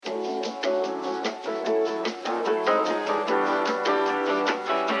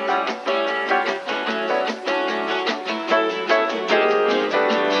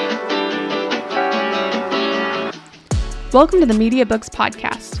Welcome to the Media Books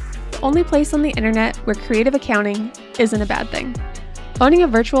Podcast, the only place on the internet where creative accounting isn't a bad thing. Owning a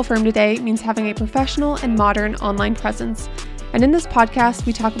virtual firm today means having a professional and modern online presence, and in this podcast,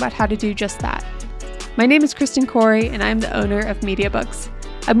 we talk about how to do just that. My name is Kristen Corey, and I am the owner of Media Books,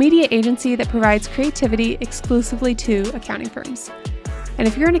 a media agency that provides creativity exclusively to accounting firms. And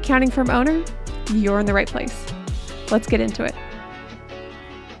if you're an accounting firm owner, you're in the right place. Let's get into it.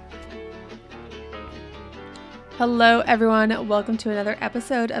 Hello, everyone. Welcome to another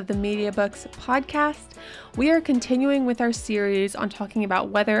episode of the Media Books Podcast. We are continuing with our series on talking about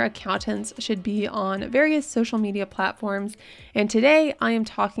whether accountants should be on various social media platforms. And today I am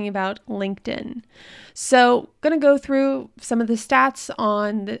talking about LinkedIn. So going to go through some of the stats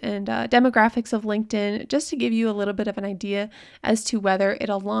on and demographics of LinkedIn just to give you a little bit of an idea as to whether it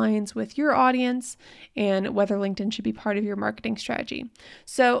aligns with your audience and whether LinkedIn should be part of your marketing strategy.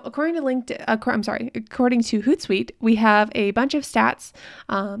 So according to Hootsuite, we have a bunch of stats.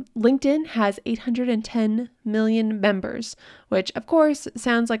 LinkedIn has 810 million members, which of course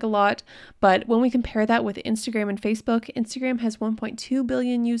sounds like a lot, but when we compare that with Instagram and Facebook, Instagram has 1.2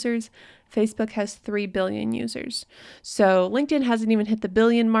 billion users, Facebook has 3 billion users. So LinkedIn hasn't even hit the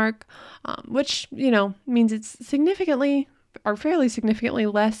billion mark, which, means it's fairly significantly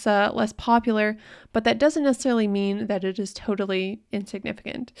less popular, but that doesn't necessarily mean that it is totally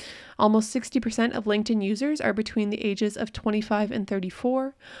insignificant. Almost 60% of LinkedIn users are between the ages of 25 and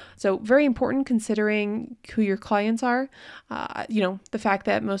 34. So very important considering who your clients are. The fact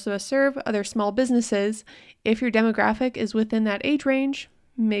that most of us serve other small businesses. If your demographic is within that age range,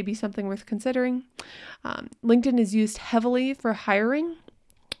 maybe something worth considering. LinkedIn is used heavily for hiring.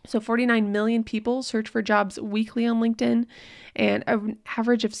 So 49 million people search for jobs weekly on LinkedIn, and an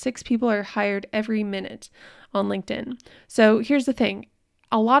average of 6 people are hired every minute on LinkedIn. So here's the thing.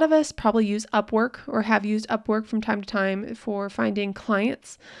 A lot of us probably use Upwork or have used Upwork from time to time for finding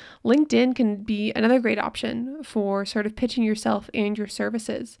clients. LinkedIn can be another great option for sort of pitching yourself and your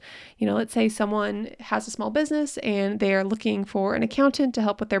services. Let's say someone has a small business and they are looking for an accountant to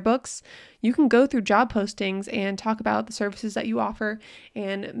help with their books. You can go through job postings and talk about the services that you offer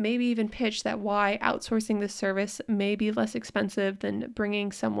and maybe even pitch that why outsourcing this service may be less expensive than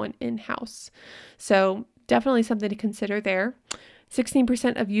bringing someone in-house. So definitely something to consider there.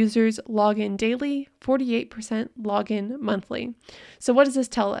 16% of users log in daily, 48% log in monthly. So what does this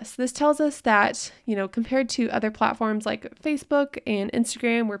tell us? This tells us that, compared to other platforms like Facebook and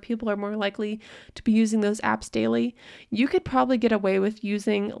Instagram, where people are more likely to be using those apps daily, you could probably get away with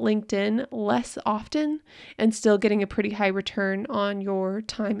using LinkedIn less often and still getting a pretty high return on your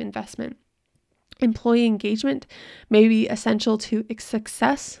time investment. Employee engagement may be essential to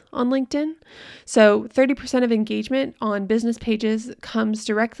success on LinkedIn. So 30% of engagement on business pages comes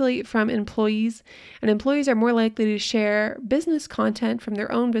directly from employees, and employees are more likely to share business content from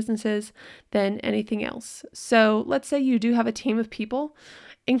their own businesses than anything else. So let's say you do have a team of people.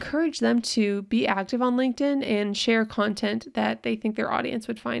 Encourage them to be active on LinkedIn and share content that they think their audience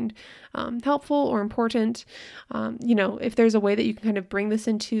would find helpful or important. If there's a way that you can kind of bring this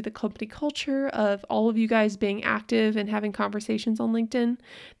into the company culture of all of you guys being active and having conversations on LinkedIn,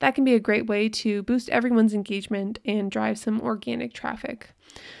 that can be a great way to boost everyone's engagement and drive some organic traffic.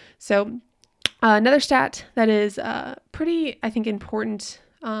 So another stat that is pretty, I think, important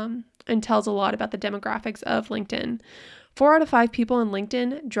and tells a lot about the demographics of LinkedIn. 4 out of 5 people on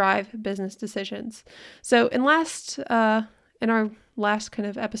LinkedIn drive business decisions. So in our last kind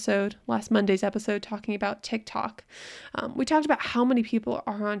of episode, last Monday's episode, talking about TikTok, we talked about how many people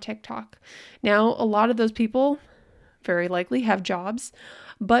are on TikTok. Now, a lot of those people very likely have jobs,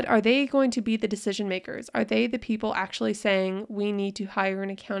 but are they going to be the decision makers? Are they the people actually saying, we need to hire an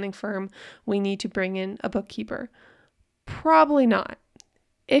accounting firm, we need to bring in a bookkeeper? Probably not.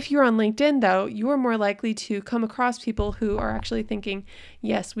 If you're on LinkedIn, though, you are more likely to come across people who are actually thinking,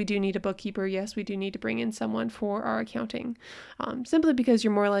 yes, we do need a bookkeeper. Yes, we do need to bring in someone for our accounting, simply because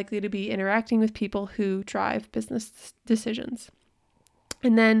you're more likely to be interacting with people who drive business decisions.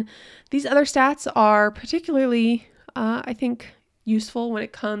 And then these other stats are particularly, I think, useful when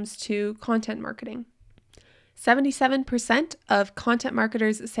it comes to content marketing. 77% of content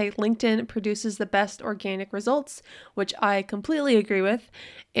marketers say LinkedIn produces the best organic results, which I completely agree with.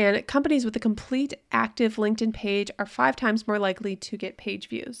 And companies with a complete active LinkedIn page are 5 times more likely to get page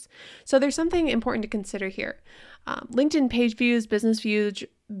views. So there's something important to consider here. LinkedIn page views, business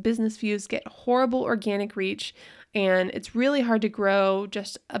views get horrible organic reach, and it's really hard to grow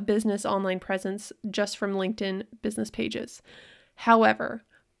just a business online presence just from LinkedIn business pages. However,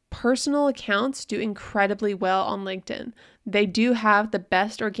 personal accounts do incredibly well on LinkedIn. They do have the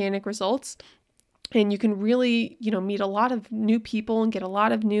best organic results, And you can really, meet a lot of new people and get a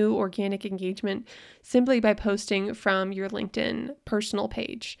lot of new organic engagement simply by posting from your LinkedIn personal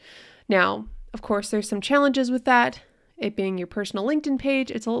page. Now, of course, there's some challenges with that. It being your personal LinkedIn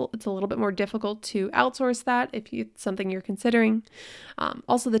page, it's a little bit more difficult to outsource that if it's something you're considering.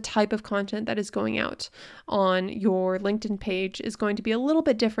 Also, the type of content that is going out on your LinkedIn page is going to be a little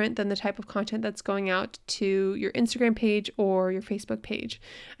bit different than the type of content that's going out to your Instagram page or your Facebook page.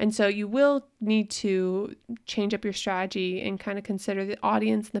 And so you will need to change up your strategy and kind of consider the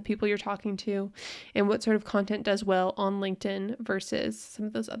audience and the people you're talking to and what sort of content does well on LinkedIn versus some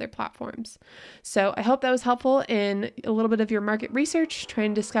of those other platforms. So I hope that was helpful in a little bit of your market research,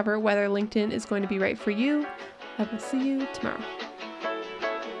 trying to discover whether LinkedIn is going to be right for you. I will see you tomorrow.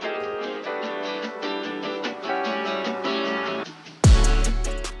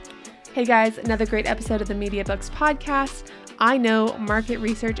 Hey guys, another great episode of the Media Books podcast. I know market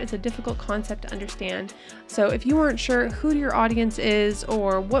research is a difficult concept to understand. So if you aren't sure who your audience is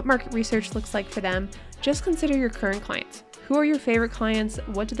or what market research looks like for them, just consider your current clients. Who are your favorite clients?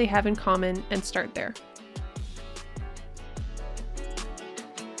 What do they have in common? And start there.